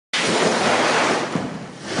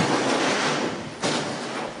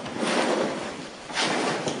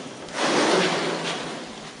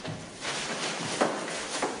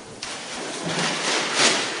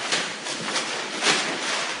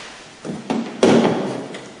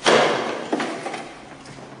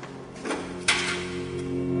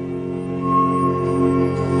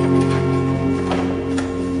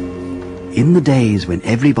In the days when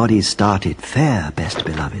everybody started fair, best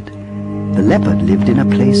beloved, the leopard lived in a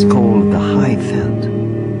place called the High Veld,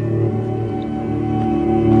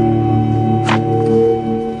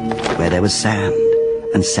 where there was sand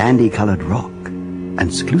and sandy-coloured rock, and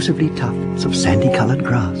exclusively tufts of sandy-coloured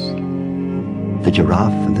grass. The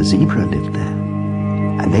giraffe and the zebra lived there,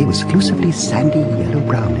 and they were exclusively sandy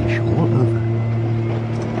yellow-brownish all over.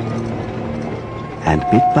 And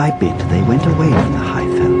bit by bit they went away from the High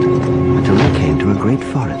Veld until they came to a great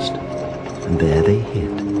forest, and there they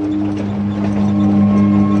hid.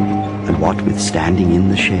 And what with standing in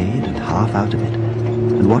the shade and half out of it,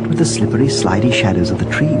 and what with the slippery, slidey shadows of the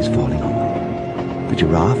trees falling on them, the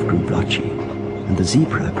giraffe grew blotchy, and the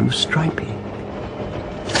zebra grew stripy.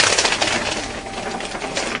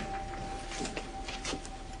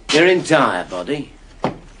 Your entire body,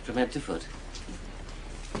 from head to foot.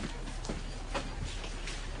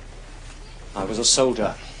 I was a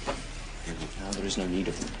soldier. Now there is no need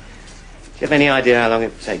of them. Do you have any idea how long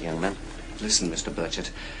it would take, young man? Listen, Mr.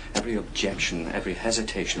 Burchett, every objection, every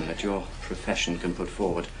hesitation that your profession can put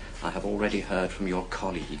forward, I have already heard from your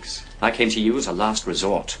colleagues. I came to you as a last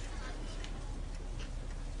resort.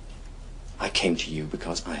 I came to you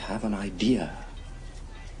because I have an idea.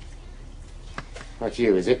 Not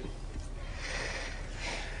you, is it?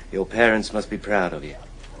 Your parents must be proud of you.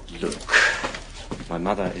 Look, my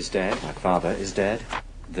mother is dead, my father is dead,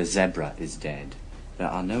 the zebra is dead. There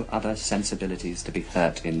are no other sensibilities to be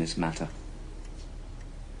hurt in this matter.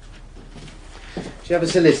 Do you have a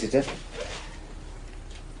solicitor?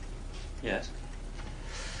 Yes.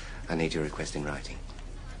 I need your request in writing.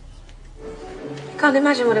 I can't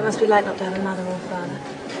imagine what it must be like not to have a mother or father.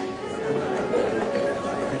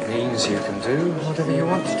 It means you can do whatever you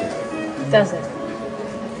want to do. Does it?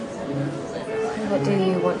 And what do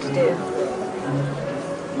you want to do?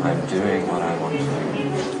 I'm doing what I want to do.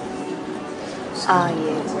 Are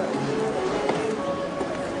you?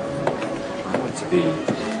 I want to be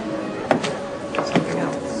something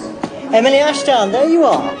else. Emily Ashdown, there you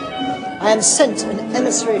are. I am sent an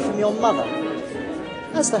emissary from your mother.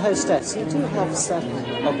 As the hostess, you do have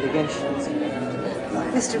certain obligations.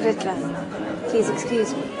 Mr. Riddler, please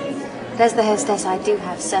excuse me. But as the hostess, I do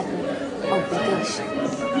have certain obligations.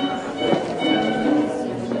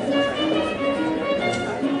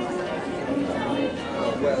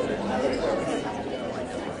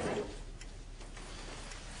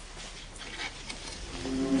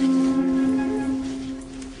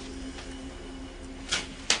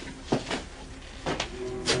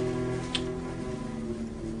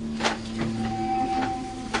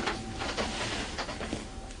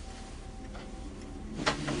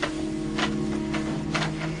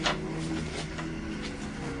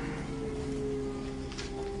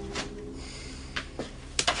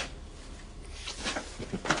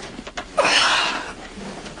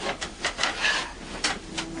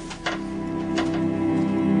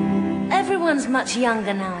 Everyone's much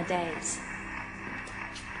younger nowadays.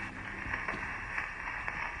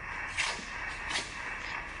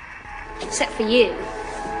 Except for you.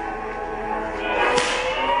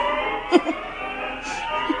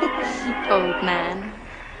 Old man.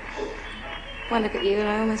 I look at you and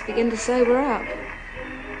I almost begin to sober up.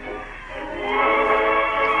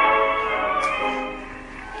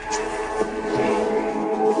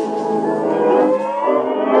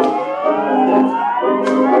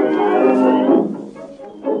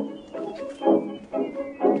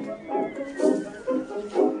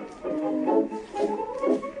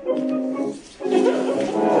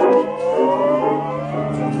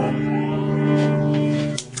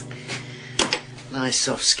 Nice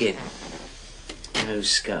soft skin. No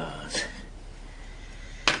scars.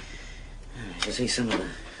 You see some of the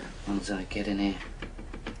ones I get in here.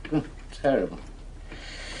 Oh, terrible.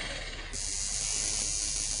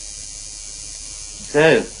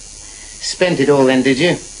 So, spent it all then, did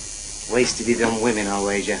you? Wasted it on women, I'll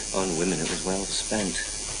wager. On women it was well spent.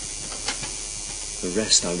 The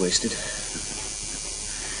rest I wasted.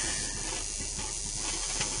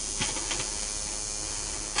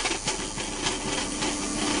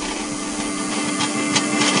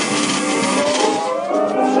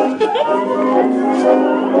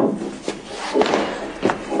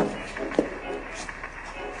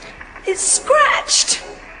 It's scratched!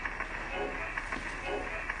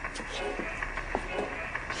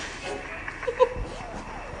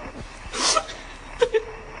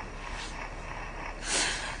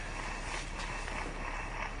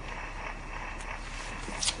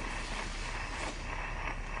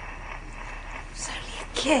 It's only a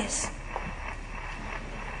kiss.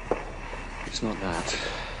 It's not that.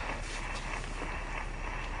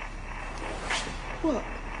 What?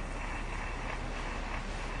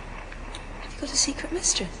 got a secret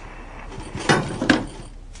mistress.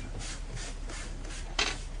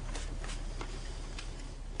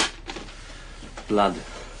 Blood.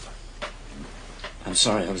 I'm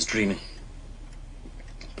sorry, I was dreaming.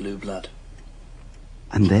 Blue blood.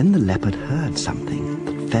 And then the leopard heard something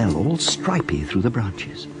that fell all stripy through the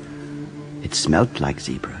branches. It smelt like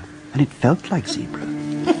zebra, and it felt like zebra.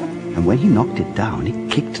 And when he knocked it down,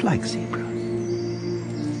 it kicked like zebra.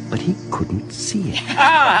 But he couldn't see it.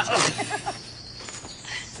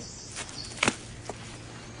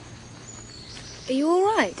 Are you all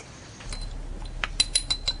right?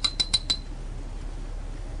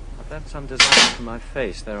 I've left some design for my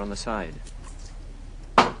face there on the side.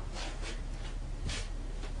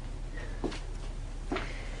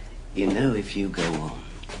 You know, if you go on,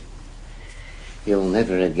 you'll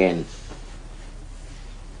never again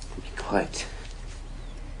be quite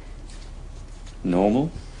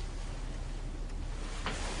Normal?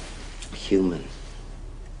 human.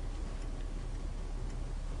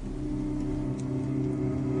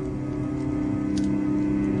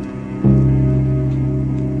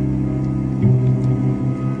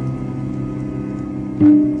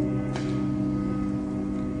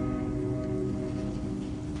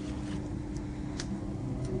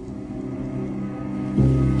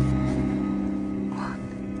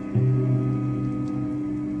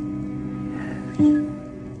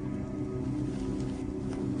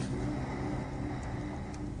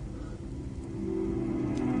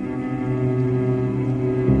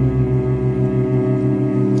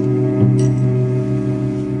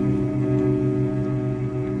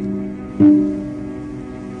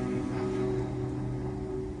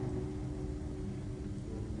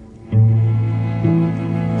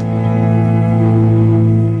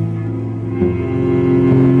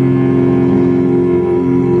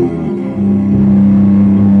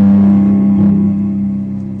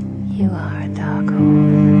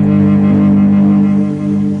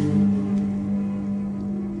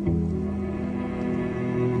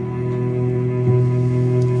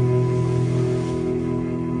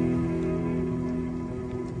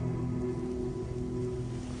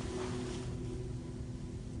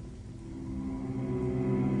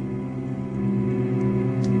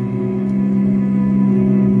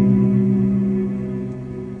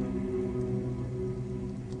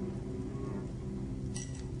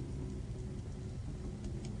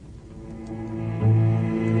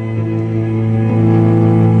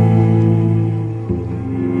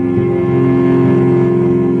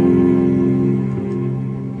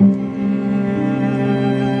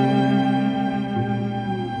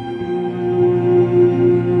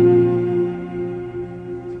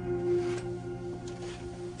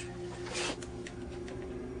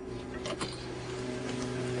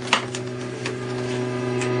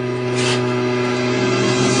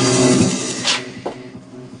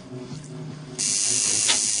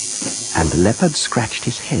 The leopard scratched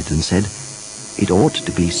his head and said, it ought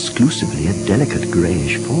to be exclusively a delicate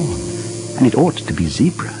greyish fawn, and it ought to be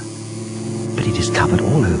zebra. But it is covered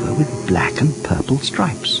all over with black and purple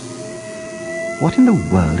stripes. What in the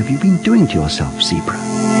world have you been doing to yourself, zebra?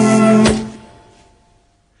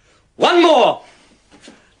 One more!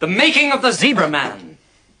 The making of the Zebra Man.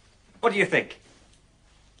 What do you think?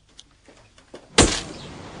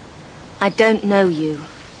 I don't know you.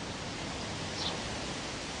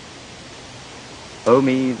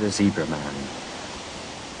 Omi the Zebra Man.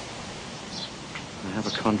 I have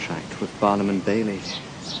a contract with Barnum and Bailey.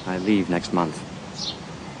 I leave next month.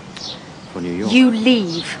 For New York. You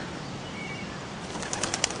leave.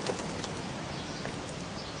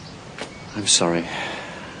 I'm sorry.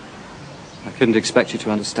 I couldn't expect you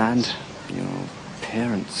to understand. Your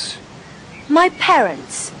parents. My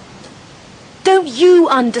parents? Don't you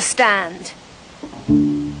understand?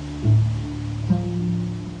 My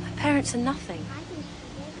parents are nothing.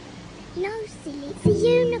 No, silly, it's a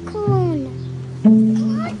unicorn.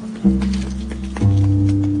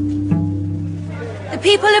 The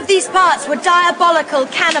people of these parts were diabolical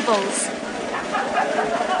cannibals.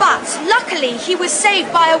 But luckily he was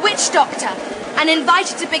saved by a witch doctor and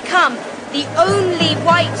invited to become the only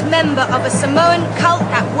white member of a Samoan cult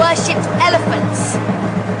that worshipped elephants.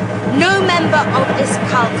 No member of this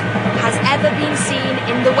cult has ever been seen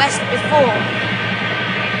in the West before.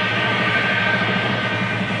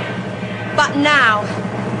 But now,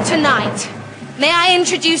 tonight, may I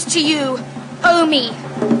introduce to you Omi,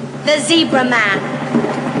 the Zebra Man.